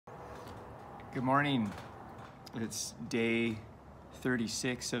Good morning. It's day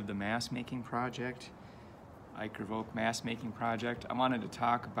 36 of the mask making project, ikervolk mask making project. I wanted to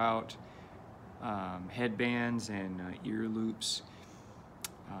talk about headbands and ear loops.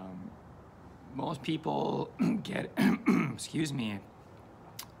 Most people get, excuse me,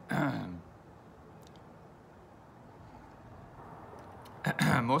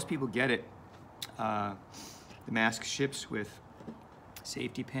 most people get it. The mask ships with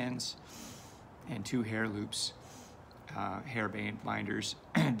safety pins and 2 hair loops, hair binders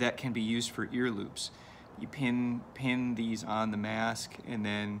that can be used for ear loops. You pin these on the mask and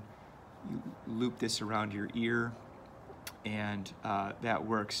then you loop this around your ear, and that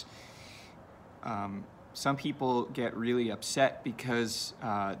works. Some people get really upset because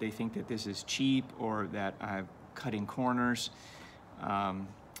they think that this is cheap or that I'm cutting corners.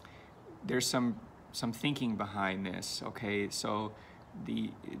 There's some thinking behind this, okay? So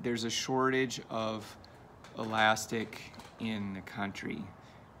there's a shortage of elastic in the country.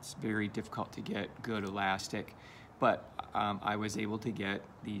 It's very difficult to get good elastic, but I was able to get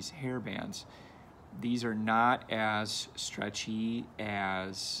these hair bands. These are not as stretchy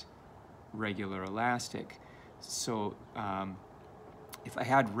as regular elastic. So if I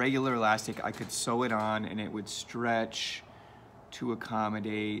had regular elastic, I could sew it on and it would stretch to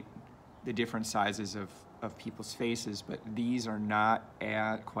accommodate the different sizes of people's faces, but these are not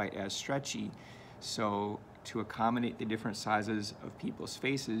quite as stretchy. So to accommodate the different sizes of people's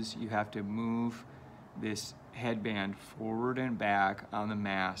faces, you have to move this headband forward and back on the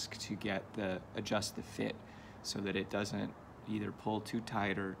mask to adjust the fit so that it doesn't either pull too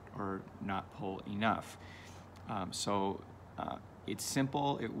tight or not pull enough. It's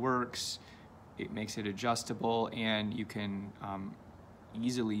simple, it works, it makes it adjustable, and you can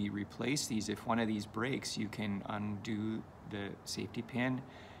easily replace these. If one of these breaks, you can undo the safety pin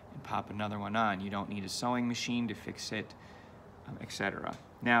and pop another one on. You don't need a sewing machine to fix it, etc.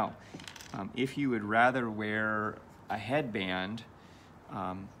 Now, if you would rather wear a headband,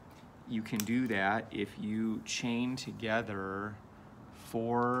 you can do that if you chain together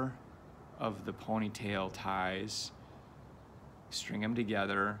 4 of the ponytail ties, string them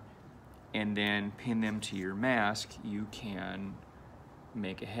together, and then pin them to your mask. You can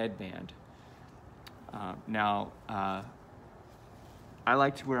make a headband. I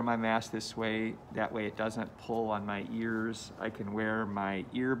like to wear my mask this way. That way it doesn't pull on my ears. I can wear my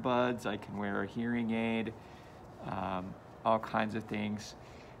earbuds, I can wear a hearing aid, all kinds of things.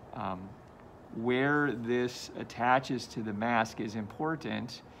 Where this attaches to the mask is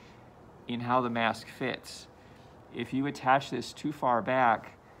important in how the mask fits. If you attach this too far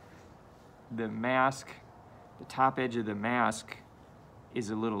back, the top edge of the mask is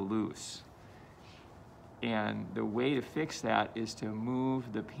a little loose. And the way to fix that is to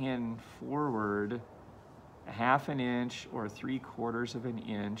move the pin forward 1/2 inch or 3/4 of an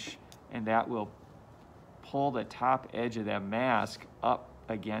inch, and that will pull the top edge of that mask up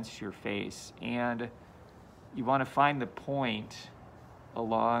against your face. And you want to find the point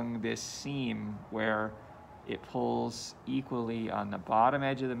along this seam where it pulls equally on the bottom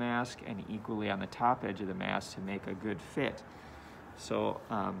edge of the mask and equally on the top edge of the mask to make a good fit. So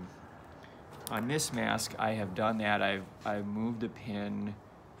on this mask, I have done that. I've moved the pin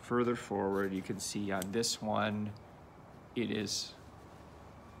further forward. You can see on this one, it is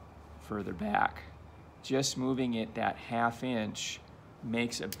further back. Just moving it that 1/2 inch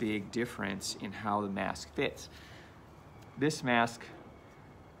makes a big difference in how the mask fits. This mask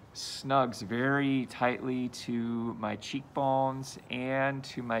snugs very tightly to my cheekbones and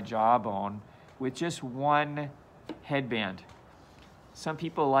to my jawbone with just one headband. Some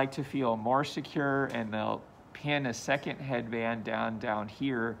people like to feel more secure and they'll pin a second headband down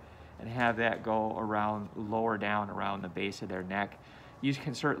here and have that go around, lower down around the base of their neck. You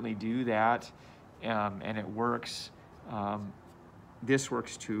can certainly do that, and it works. This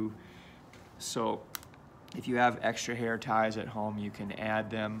works too. So if you have extra hair ties at home, you can add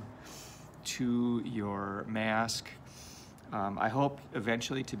them to your mask. I hope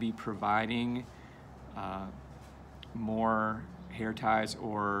eventually to be providing more hair ties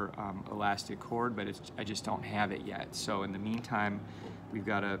or elastic cord, but I just don't have it yet. So in the meantime, we've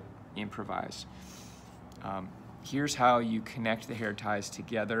got to improvise. Here's how you connect the hair ties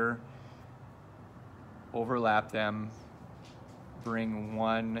together. Overlap them, bring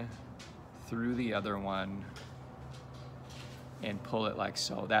one through the other one, and pull it like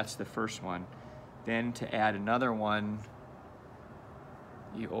so. That's the first one. Then to add another one,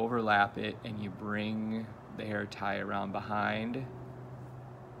 you overlap it and you bring the hair tie around behind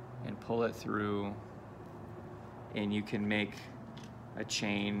and pull it through, and you can make a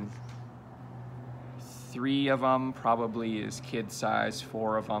chain 3 of them probably is kid size,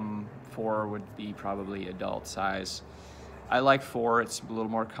 4 of them, 4 would be probably adult size. I like 4, it's a little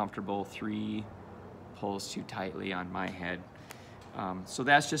more comfortable. 3 pulls too tightly on my head. So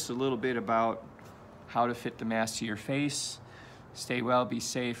that's just a little bit about how to fit the mask to your face. Stay well, be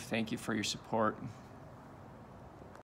safe. Thank you for your support.